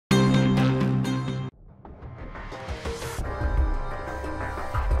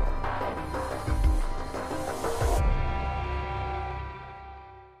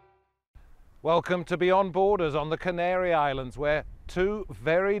Welcome to Beyond Borders on the Canary Islands, where two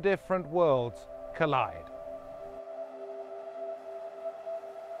very different worlds collide.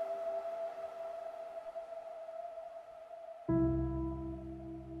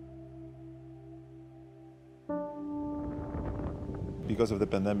 Because of the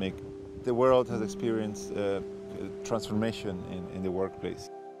pandemic, the world has experienced transformation in the workplace.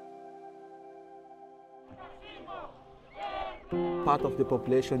 Part of the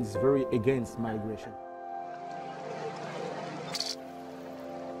population is very against migration.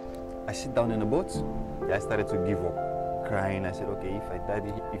 I sit down in the boat. I started to give up, crying. I said, okay,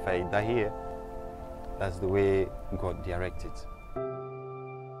 if I die here, that's the way God directed.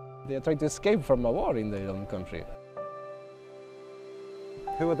 They are trying to escape from a war in their own country.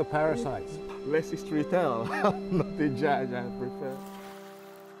 Who are the parasites? Less history tell, not the judge, I prefer.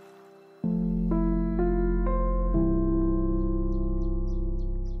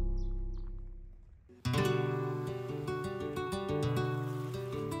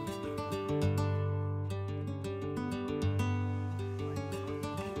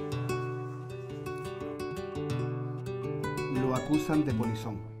 Lo acusan de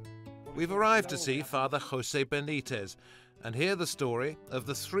polizón. We've arrived to see Father Jose Benitez and hear the story of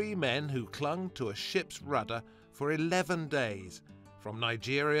the three men who clung to a ship's rudder for 11 days, from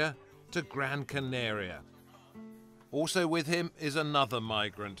Nigeria to Gran Canaria. Also with him is another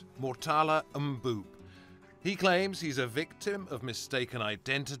migrant, Mortala Mboop. He claims he's a victim of mistaken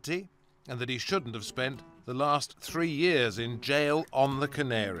identity and that he shouldn't have spent the last 3 years in jail on the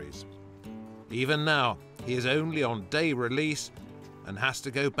Canaries. Even now, he is only on day release and has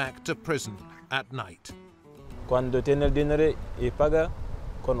to go back to prison at night. Cuando tiene el dinero y paga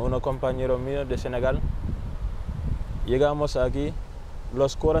con unos compañeros míos de Senegal, llegamos aquí,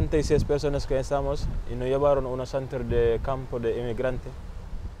 los 46 personas que estamos, y nos llevaron a un centro de campo de inmigrantes.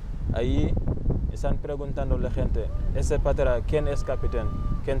 Ahí están preguntando a la gente, ese patera, ¿quién es capitán?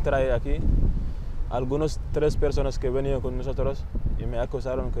 ¿Quién trae aquí? Algunos 3 personas que venían con nosotros y me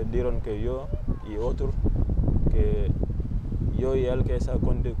acusaron, que dijeron que yo y otro, que yo y él que está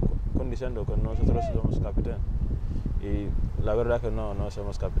diciendo que nosotros somos capitán. Y la verdad que no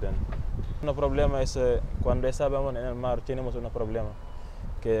somos capitán. Un problema es cuando estábamos en el mar tenemos un problema,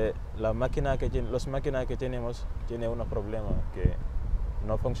 que las máquinas que tenemos tienen un problema que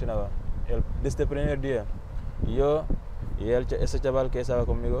no funcionaba. Desde el primer día, yo y ese chaval que estaba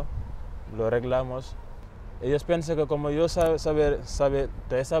conmigo, lo arreglamos. Ellos piensan que como yo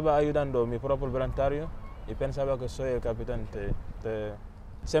te estaba ayudando mi propio voluntario y pensaba que soy el capitán.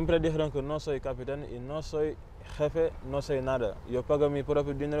 Siempre dijeron que no soy capitán y no soy jefe, no soy nada. Yo pago mi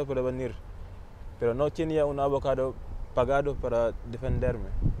propio dinero para venir, pero no tenía un abogado pagado para defenderme.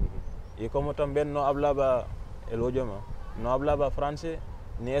 Y como también no hablaba el idioma, no hablaba francés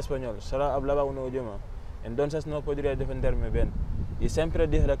ni español, solo hablaba un idioma, entonces no podría defenderme bien. Y siempre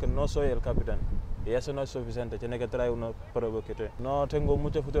dije que no soy el capitán. Y eso no es suficiente, tiene que traer una prueba que no tengo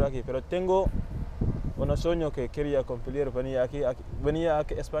mucho futuro aquí, pero tengo un sueño que quería cumplir. Venía aquí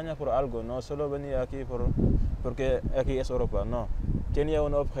a España por algo, no solo venía aquí porque aquí es Europa, no. Tenía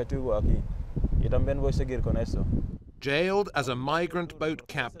un objetivo aquí y también voy a seguir con eso. Jailed as a migrant boat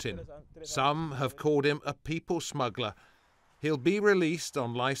captain, some have called him a people smuggler. He'll be released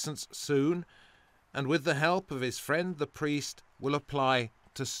on license soon, and with the help of his friend the priest, will apply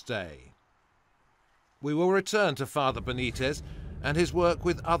to stay. We will return to Father Benitez and his work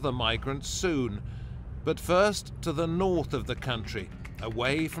with other migrants soon, but first to the north of the country,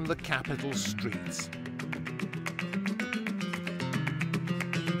 away from the capital's streets.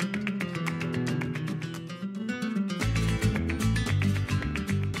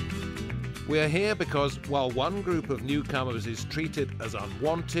 We are here because while one group of newcomers is treated as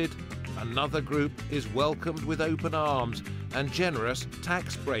unwanted, another group is welcomed with open arms and generous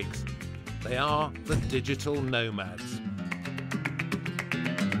tax breaks. They are the digital nomads.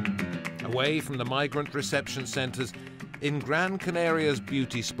 Away from the migrant reception centres, in Gran Canaria's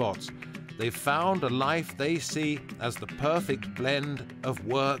beauty spots, they've found a life they see as the perfect blend of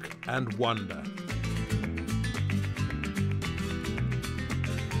work and wonder.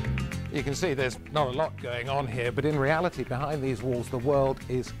 You can see there's not a lot going on here, but in reality, behind these walls, the world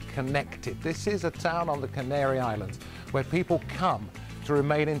is connected. This is a town on the Canary Islands where people come to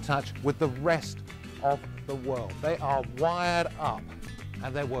remain in touch with the rest of the world. They are wired up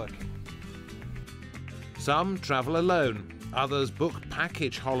and they're working. Some travel alone, others book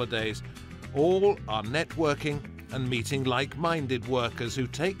package holidays. All are networking and meeting like-minded workers who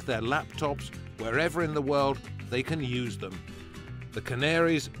take their laptops wherever in the world they can use them. The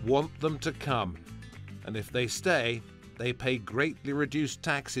Canaries want them to come, and if they stay, they pay greatly reduced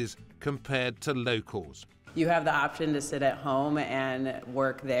taxes compared to locals. You have the option to sit at home and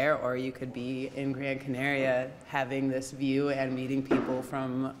work there, or you could be in Gran Canaria having this view and meeting people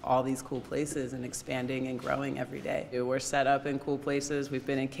from all these cool places and expanding and growing every day. We're set up in cool places. We've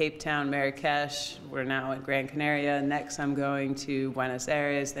been in Cape Town, Marrakesh. We're now in Gran Canaria. Next I'm going to Buenos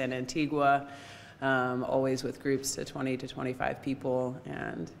Aires, then Antigua, always with groups to 20 to 25 people,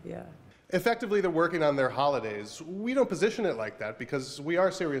 and yeah. Effectively, they're working on their holidays. We don't position it like that because we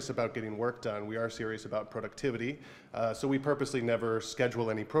are serious about getting work done. We are serious about productivity. So we purposely never schedule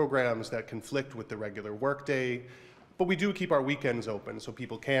any programs that conflict with the regular workday. But we do keep our weekends open so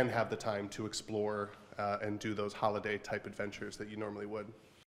people can have the time to explore and do those holiday type adventures that you normally would.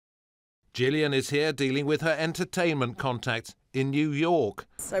 Gillian is here dealing with her entertainment contacts in New York.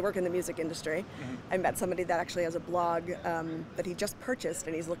 So I work in the music industry. I met somebody that actually has a blog that he just purchased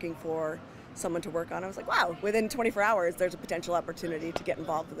and he's looking for someone to work on. I was like, wow, within 24 hours there's a potential opportunity to get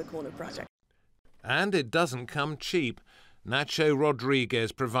involved with a cool new project. And it doesn't come cheap. Nacho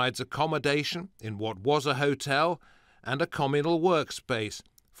Rodriguez provides accommodation in what was a hotel and a communal workspace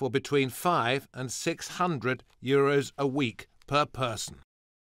for between 500 and 600 euros a week per person.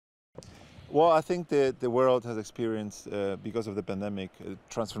 Well, I think the world has experienced, because of the pandemic, a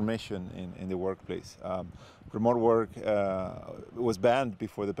transformation in the workplace. Remote work was banned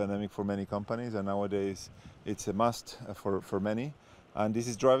before the pandemic for many companies, and nowadays it's a must for many. And this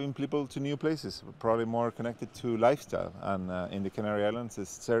is driving people to new places, probably more connected to lifestyle. And in the Canary Islands,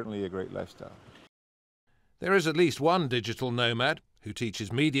 it's certainly a great lifestyle. There is at least one digital nomad who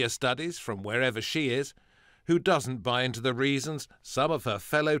teaches media studies from wherever she is, who doesn't buy into the reasons some of her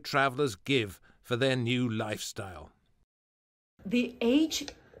fellow travellers give for their new lifestyle. The age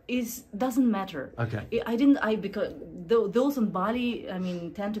doesn't matter. Okay. Because those in Bali, I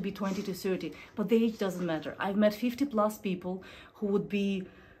mean, tend to be 20 to 30, but the age doesn't matter. I've met 50+ people who would be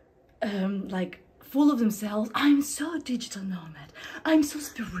like full of themselves. I'm so digital nomad. I'm so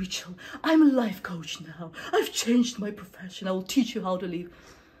spiritual. I'm a life coach now. I've changed my profession. I will teach you how to live.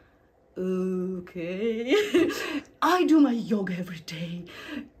 Okay. I do my yoga every day.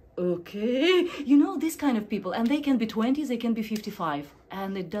 Okay. You know, this kind of people, and they can be 20s, they can be 55,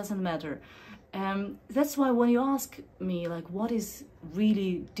 and it doesn't matter. That's why when you ask me, like, what is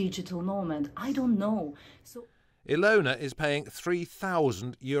really digital nomad, I don't know. So Ilona is paying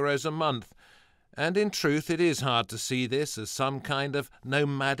 3,000 euros a month, and in truth it is hard to see this as some kind of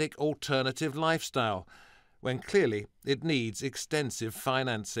nomadic alternative lifestyle, when clearly it needs extensive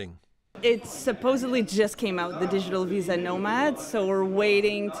financing. It supposedly just came out, the digital visa nomad, so we're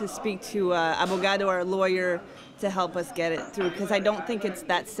waiting to speak to abogado, our lawyer, to help us get it through, because I don't think it's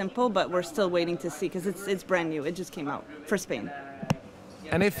that simple, but we're still waiting to see, because it's brand new. It just came out for Spain.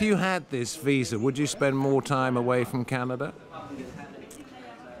 And if you had this visa, would you spend more time away from Canada?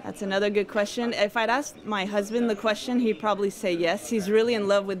 That's another good question. If I'd asked my husband the question, he'd probably say yes. He's really in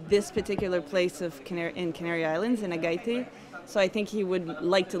love with this particular place in Canary Islands, in Agaete. So I think he would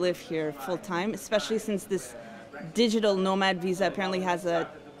like to live here full time, especially since this digital nomad visa apparently has a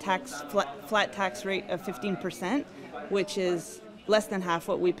flat tax rate of 15%, which is less than half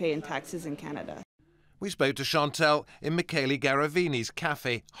what we pay in taxes in Canada. We spoke to Chantal in Michele Garavini's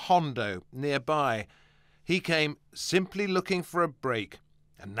cafe Hondo nearby. He came simply looking for a break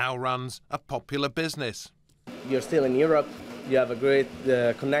and now runs a popular business. You're still in Europe, you have a great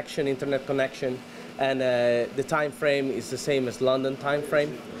internet connection, and the time frame is the same as London time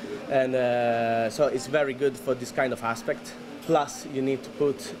frame, and so it's very good for this kind of aspect. Plus you need to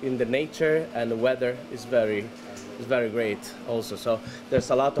put in the nature, and the weather is very great also. So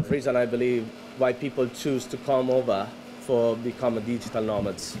there's a lot of reason, I believe, why people choose to come over for become a digital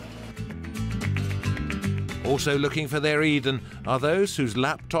nomads. Also looking for their Eden are those whose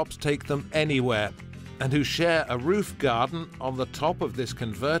laptops take them anywhere and who share a roof garden on the top of this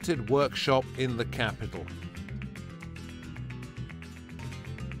converted workshop in the capital.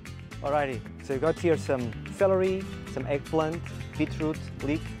 Alrighty, so we've got here some celery, some eggplant, beetroot,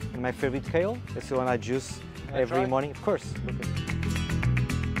 leek, and my favorite kale. That's the one I juice every morning. Of course.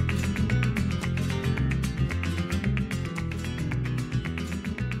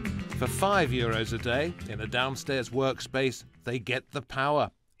 For €5 a day, in a downstairs workspace, they get the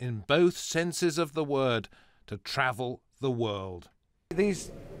power, in both senses of the word, to travel the world.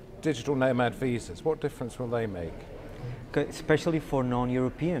 These digital nomad visas, what difference will they make? Especially for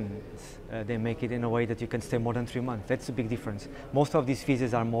non-Europeans, they make it in a way that you can stay more than 3 months. That's a big difference. Most of these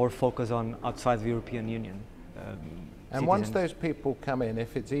visas are more focused on outside the European Union. And once those people come in,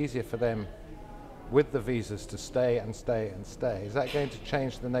 if it's easier for them with the visas to stay and stay and stay, is that going to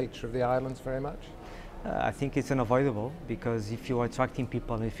change the nature of the islands very much? I think it's unavoidable, because if you are attracting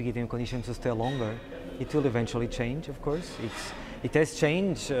people and if you give them conditions to stay longer, it will eventually change, of course. It has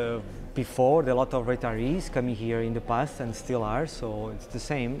changed before. There are a lot of retirees coming here in the past and still are, so it's the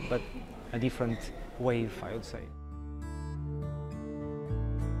same, but a different wave, I would say.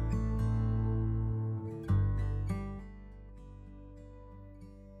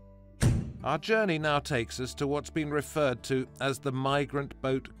 Our journey now takes us to what's been referred to as the migrant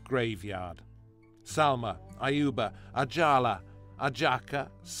boat graveyard. Salma, Ayuba, Ajala, Ajaka,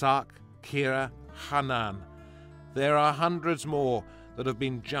 Sak, Kira, Hanan. There are hundreds more that have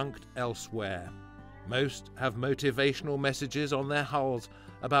been junked elsewhere. Most have motivational messages on their hulls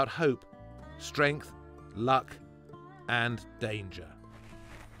about hope, strength, luck, and danger.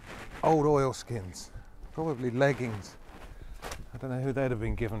 Old oilskins, probably leggings. I don't know who they'd have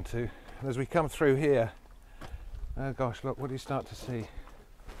been given to. And as we come through here, oh gosh, look, what do you start to see?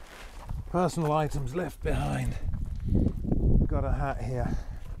 Personal items left behind. Got a hat here.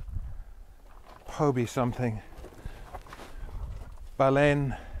 Hobie something.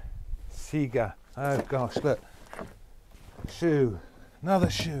 Balen Siga. Oh gosh, look. Shoe. Another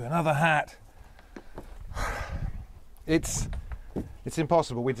shoe, another hat. It's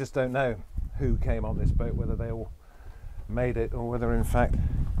impossible. We just don't know who came on this boat, whether they all made it or whether in fact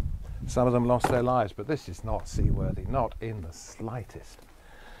some of them lost their lives. But this is not seaworthy, not in the slightest.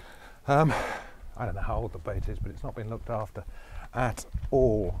 I don't know how old the boat is, but it's not been looked after at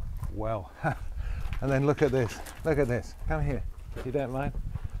all. Well, and then look at this. Look at this. Come here, if you don't mind.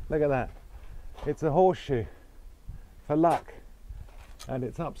 Look at that. It's a horseshoe for luck, and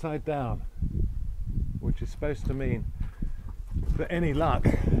it's upside down, which is supposed to mean that any luck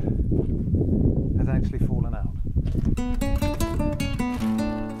has actually fallen out.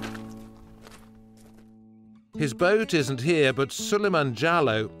 His boat isn't here, but Suleiman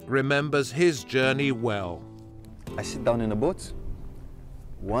Jallo remembers his journey well. I sit down in a boat.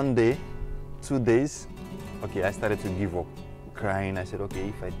 1 day, 2 days, okay, I started to give up, crying. I said,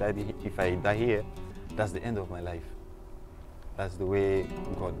 okay, if I die here, that's the end of my life. That's the way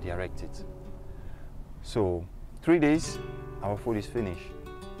God directed. So 3 days, our food is finished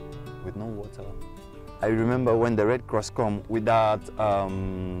with no water. I remember when the Red Cross come with that,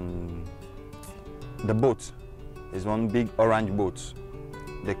 the boat. Is one big orange boat.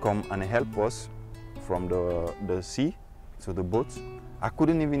 They come and help us from the sea to the boat. I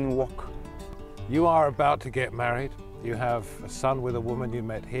couldn't even walk. You are about to get married. You have a son with a woman you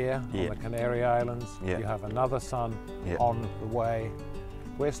met here on the Canary Islands. You have another son on the way.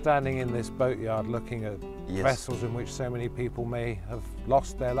 We're standing in this boatyard looking at vessels in which so many people may have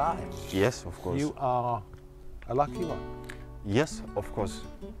lost their lives. Yes, of course. You are a lucky one. Yes, of course.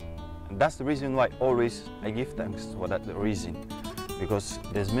 That's the reason why always I give thanks for that reason, because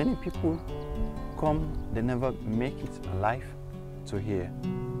there's many people come, they never make it alive to here.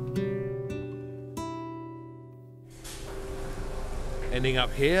 Ending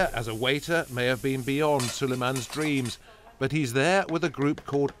up here as a waiter may have been beyond Suleiman's dreams, but he's there with a group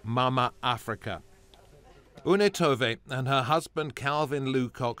called Mama Africa. Unetove and her husband Calvin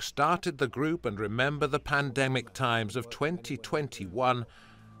Lucock started the group and remember the pandemic times of 2021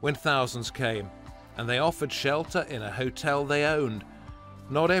 when thousands came, and they offered shelter in a hotel they owned.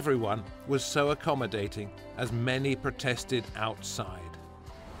 Not everyone was so accommodating, as many protested outside.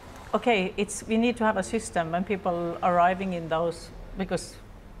 Okay, we need to have a system when people arriving in those, because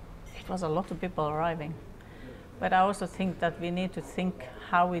it was a lot of people arriving. But I also think that we need to think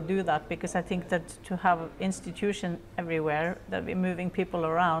how we do that, because I think that to have an institution everywhere, that we're moving people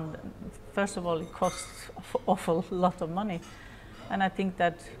around, first of all, it costs an awful lot of money. And I think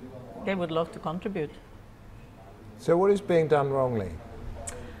that they would love to contribute. So what is being done wrongly?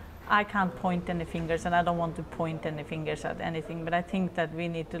 I can't point any fingers, and I don't want to point any fingers at anything, but I think that we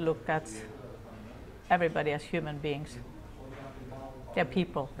need to look at everybody as human beings. They're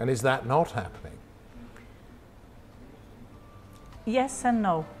people. And is that not happening? Yes and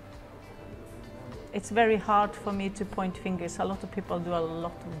no. It's very hard for me to point fingers. A lot of people do a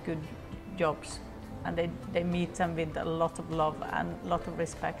lot of good jobs, and they meet them with a lot of love and a lot of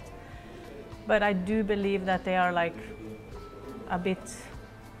respect. But I do believe that they are like a bit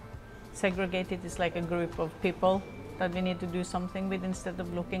segregated. It's like a group of people that we need to do something with, instead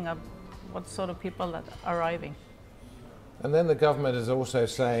of looking at what sort of people that are arriving. And then the government is also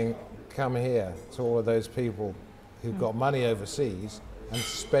saying, come here to all of those people who've got money overseas and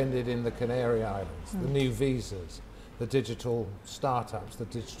spend it in the Canary Islands, the new visas, the digital startups, the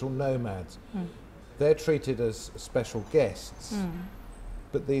digital nomads. They're treated as special guests,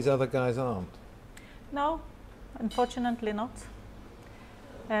 but these other guys aren't. No, unfortunately not.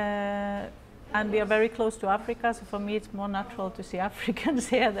 And we are very close to Africa, so for me it's more natural to see Africans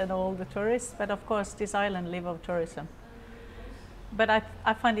here than all the tourists. But of course, this island lives of tourism. But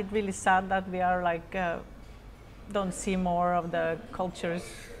I find it really sad that we are like, don't see more of the cultures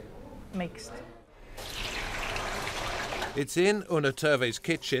mixed. It's in Uninvited's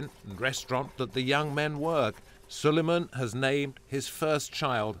kitchen and restaurant that the young men work. Suleiman has named his first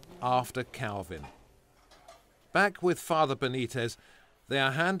child after Calvin. Back with Father Benitez, they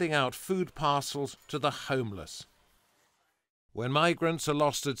are handing out food parcels to the homeless. When migrants are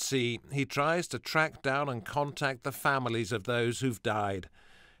lost at sea, he tries to track down and contact the families of those who've died.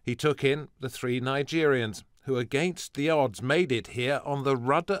 He took in the 3 Nigerians, who against the odds made it here on the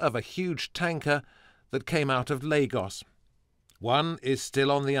rudder of a huge tanker that came out of Lagos. 1 is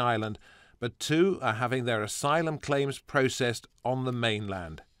still on the island, but 2 are having their asylum claims processed on the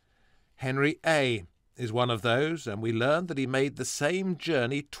mainland. Henry A. is one of those, and we learned that he made the same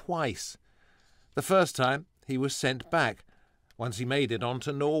journey twice. The first time he was sent back, once he made it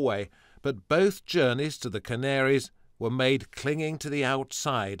onto Norway, but both journeys to the Canaries were made clinging to the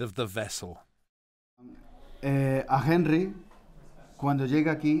outside of the vessel. A Henry, cuando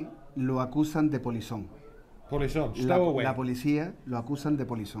llega aquí, lo acusan de polizón. Polizón, stowaway. La policía lo acusan de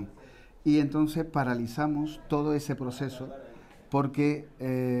polizón. Y entonces paralizamos todo ese proceso porque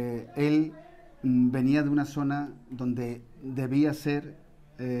él venía de una zona donde debía ser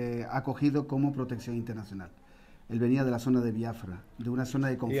acogido como protección internacional. Él venía de la zona de Biafra, de una zona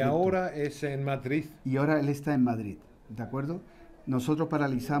de conflicto. Y ahora es en Madrid. Y ahora él está en Madrid, ¿de acuerdo? Nosotros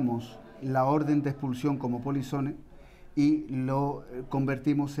paralizamos la orden de expulsión como polizones y lo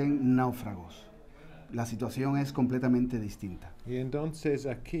convertimos en náufragos. La situación es completamente distinta. Y entonces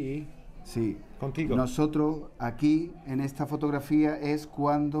aquí, sí, contigo. Nosotros aquí en esta fotografía es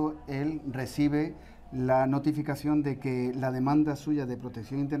cuando él recibe la notificación de que la demanda suya de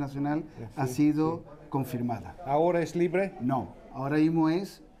protección internacional ha sido confirmada. ¿Ahora es libre? No, ahora mismo él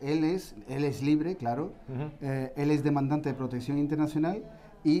es libre, claro. Él es demandante de protección internacional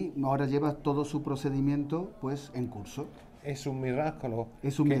y ahora lleva todo su procedimiento pues en curso. Es un milagro.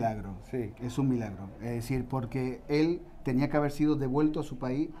 Es un milagro, sí. Es un milagro. Es decir, porque él tenía que haber sido devuelto a su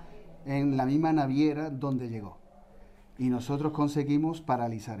país en la misma naviera donde llegó. Y nosotros conseguimos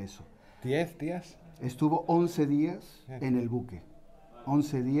paralizar eso. ¿10 días? Estuvo 11 días en el buque.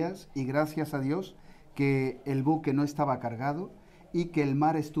 11 días y gracias a Dios que el buque no estaba cargado y que el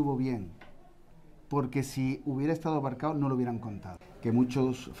mar estuvo bien. Porque si hubiera estado abarcado no lo hubieran contado. Que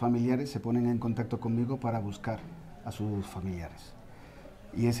muchos familiares se ponen en contacto conmigo para buscar a sus familiares.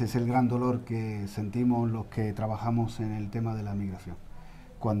 Y ese es el gran dolor que sentimos los que trabajamos en el tema de la migración.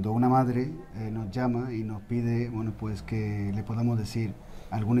 Cuando una madre nos llama y nos pide, bueno, pues que le podamos decir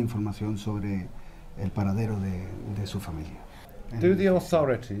alguna información sobre el paradero de su familia. Do the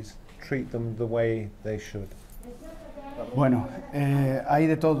authorities treat them the way they should? Bueno, hay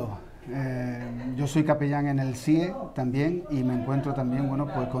de todo. Yo soy capellán en el CIE también y me encuentro también, bueno,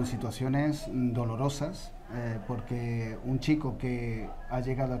 pues con situaciones dolorosas. Porque un chico que ha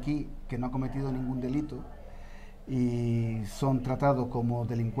llegado aquí, que no ha cometido ningún delito y son tratados como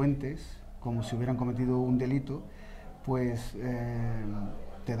delincuentes, como si hubieran cometido un delito, pues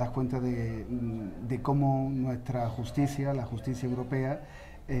te das cuenta de cómo nuestra justicia, la justicia europea,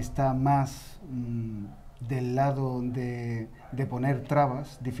 está más del lado de poner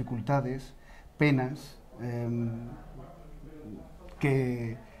trabas, dificultades, penas,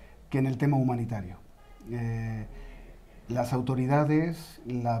 que en el tema humanitario. Las autoridades,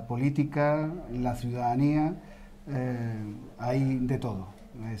 la política, la ciudadanía, hay de todo.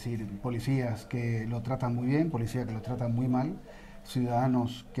 Es decir, policías que lo tratan muy bien, policías que lo tratan muy mal,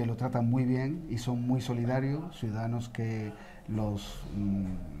 ciudadanos que lo tratan muy bien y son muy solidarios, ciudadanos que los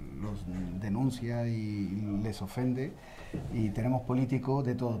denuncia y les ofende, y tenemos políticos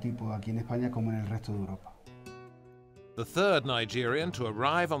de todo tipo aquí en España como en el resto de Europa. The third Nigerian to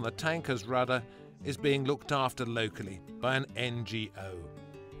arrive on the tanker's rudder is being looked after locally by an NGO.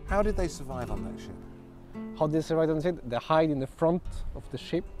 How did they survive on that ship? How they survived on the ship? They hide in the front of the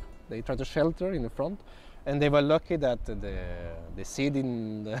ship. They try to shelter in the front, and they were lucky that the sea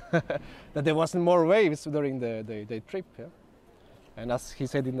didn't that there wasn't more waves during the trip. Yeah? And as he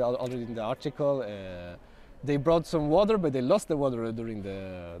said already in the article, they brought some water, but they lost the water during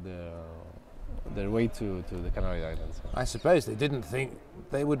their way to the Canary Islands. I suppose they didn't think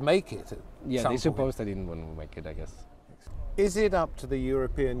they would make it. Yeah, they supposed they didn't want to make it, I guess. Is it up to the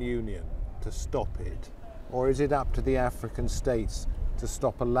European Union to stop it, or is it up to the African states to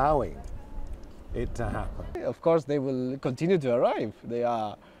stop allowing it to happen? Of course, they will continue to arrive. They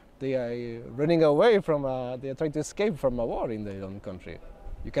are running away from. They are trying to escape from a war in their own country.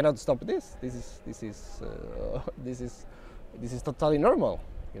 You cannot stop this. This is totally normal,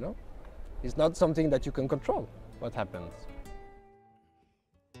 you know. It's not something that you can control. What happens?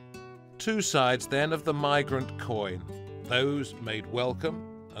 Two sides then of the migrant coin, those made welcome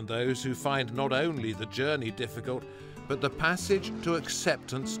and those who find not only the journey difficult, but the passage to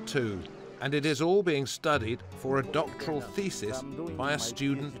acceptance too. And it is all being studied for a doctoral thesis by a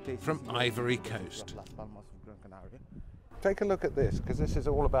student from Ivory Coast. Take a look at this, because this is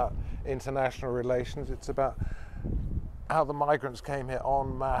all about international relations. It's about how the migrants came here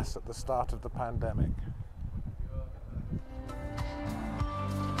en masse at the start of the pandemic.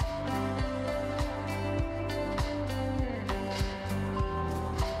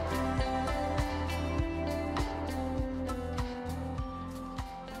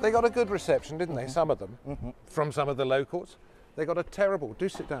 They got a good reception, didn't they? Some of them, from some of the locals. They got a terrible, do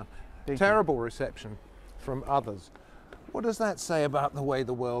sit down, terrible reception from others. What does that say about the way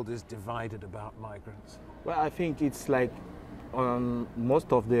the world is divided about migrants? Well, I think it's like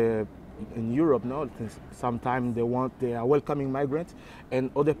most of in Europe now, sometimes they are welcoming migrants, and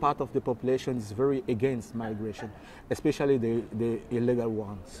other part of the population is very against migration, especially the illegal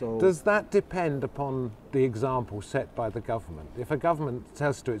ones. So does that depend upon the example set by the government? If a government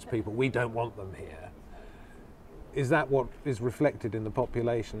says to its people, we don't want them here, is that what is reflected in the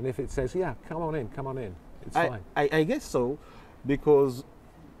population? And if it says, yeah, come on in, it's fine. I guess so, because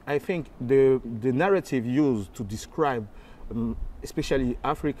I think the narrative used to describe especially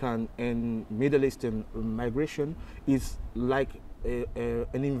African and Middle Eastern migration is like an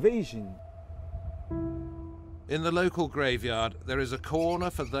invasion. In the local graveyard, there is a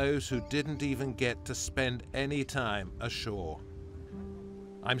corner for those who didn't even get to spend any time ashore.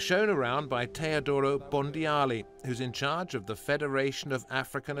 I'm shown around by Teodoro Bondiali, who's in charge of the Federation of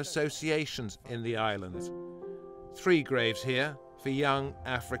African Associations in the islands. 3 graves here for young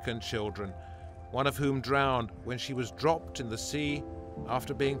African children, one of whom drowned when she was dropped in the sea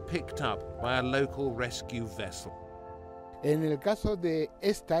after being picked up by a local rescue vessel. En el caso de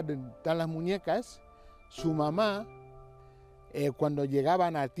esta, de las muñecas, su mamá, cuando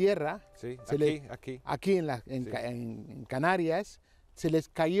llegaban a tierra, sí, aquí en Canarias, se les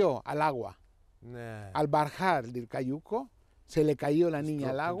cayó al agua. Al bajar del cayuco, se le cayó la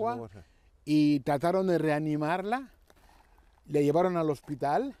niña al agua y trataron de reanimarla, le llevaron al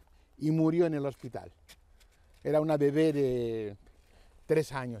hospital y murió en el hospital. Era una bebé de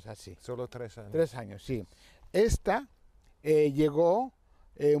 3 años así. Solo 3 años. 3 años, sí. Esta llegó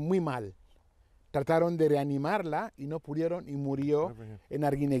muy mal. Trataron de reanimarla y no pudieron y murió en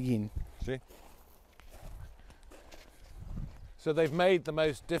Arguineguín. Sí. So they've made the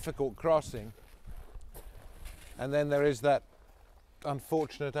most difficult crossing, and then there is that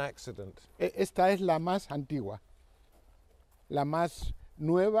unfortunate accident. Esta es la más antigua. La más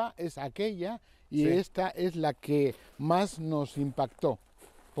nueva es aquella y esta es la que más nos impactó,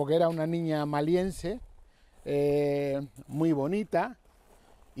 porque era una niña maliense, muy bonita,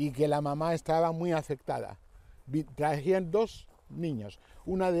 y que la mamá estaba muy afectada. Traían 2 niños,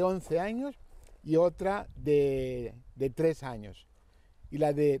 una de 11 años y otra de 3 años. Y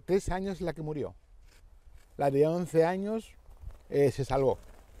la de 3 años es la que murió. La de 11 años se salvó.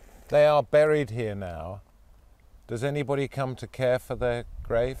 They are buried here now. Does anybody come to care for their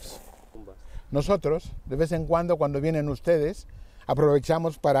graves? Nosotros, de vez en cuando vienen ustedes,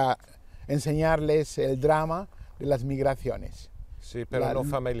 aprovechamos para enseñarles el drama de las migraciones. Sí, pero no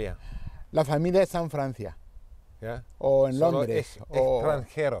familia. La familia está en Francia. Yeah? O en Solo Londres.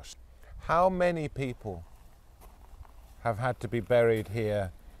 Extranjeros. How many people have had to be buried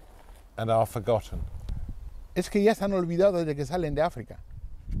here and are forgotten? Es que ya se han olvidado desde que salen de África.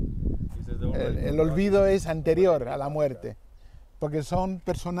 El olvido es anterior a la muerte, porque son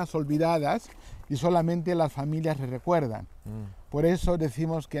personas olvidadas y solamente las familias les recuerdan. Por eso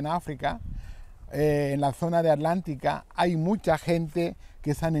decimos que en África, en la zona de Atlántica, hay mucha gente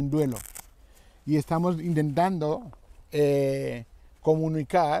que están en duelo. Y estamos intentando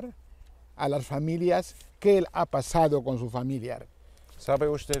comunicar a las familias qué ha pasado con su familiar. ¿Sabe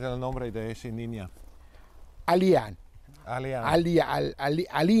usted el nombre de esa niña? Alina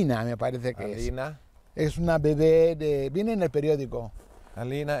me parece que Alina. Es una bebé viene en el periódico.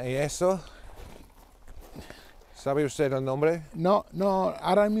 Alina, ¿y eso? ¿Sabe usted el nombre? No,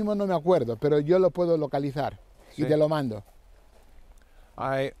 ahora mismo no me acuerdo, pero yo lo puedo localizar y te lo mando.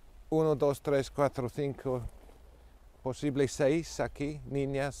 Hay 1, 2, 3, 4, 5, posible 6 aquí,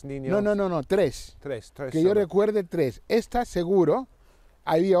 niñas, niños. No, 3. 3. Que yo recuerde 3. Esta seguro.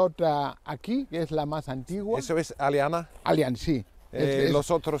 Había otra aquí, que es la más antigua. ¿Eso es Aliana? Alian, sí.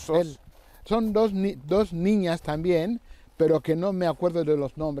 ¿Los otros 2? Son dos niñas también, pero que no me acuerdo de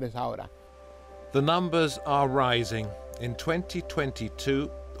los nombres ahora. The numbers are rising. In 2022,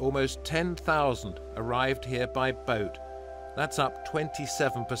 almost 10,000 arrived here by boat. That's up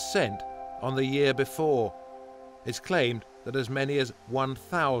 27% on the year before. It's claimed that as many as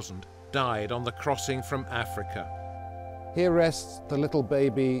 1,000 died on the crossing from Africa. Here rests the little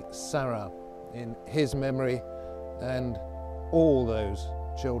baby Sarah in his memory and all those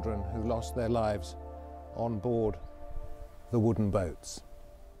children who lost their lives on board the wooden boats.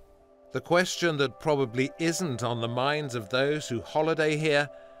 The question that probably isn't on the minds of those who holiday here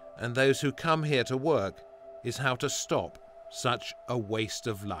and those who come here to work is how to stop such a waste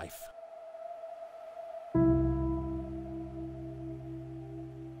of life.